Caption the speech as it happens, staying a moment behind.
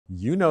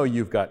You know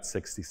you've got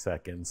 60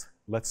 seconds.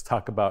 Let's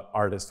talk about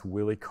artist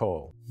Willie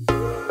Cole.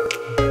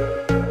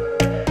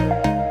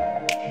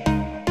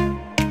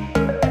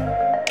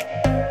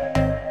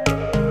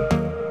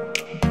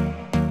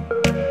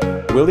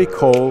 Willie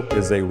Cole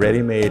is a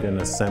ready-made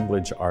and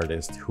assemblage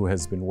artist who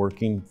has been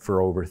working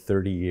for over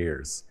 30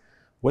 years.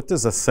 What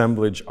does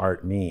assemblage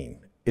art mean?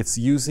 It's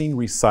using,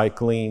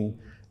 recycling,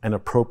 and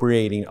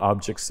appropriating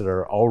objects that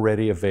are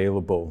already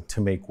available to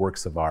make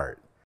works of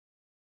art.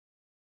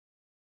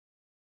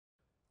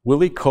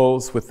 Willie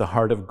Cole's With the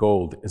Heart of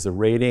Gold is a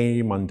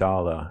radiating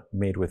mandala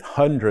made with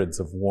hundreds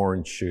of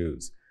worn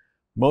shoes.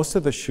 Most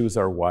of the shoes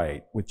are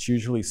white, which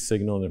usually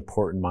signal an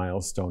important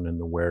milestone in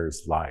the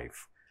wearer's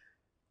life.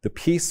 The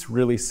piece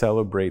really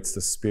celebrates the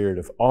spirit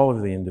of all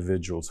of the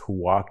individuals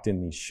who walked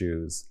in these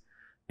shoes,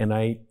 and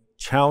I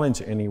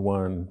challenge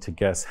anyone to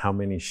guess how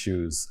many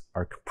shoes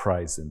are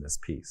comprised in this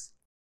piece.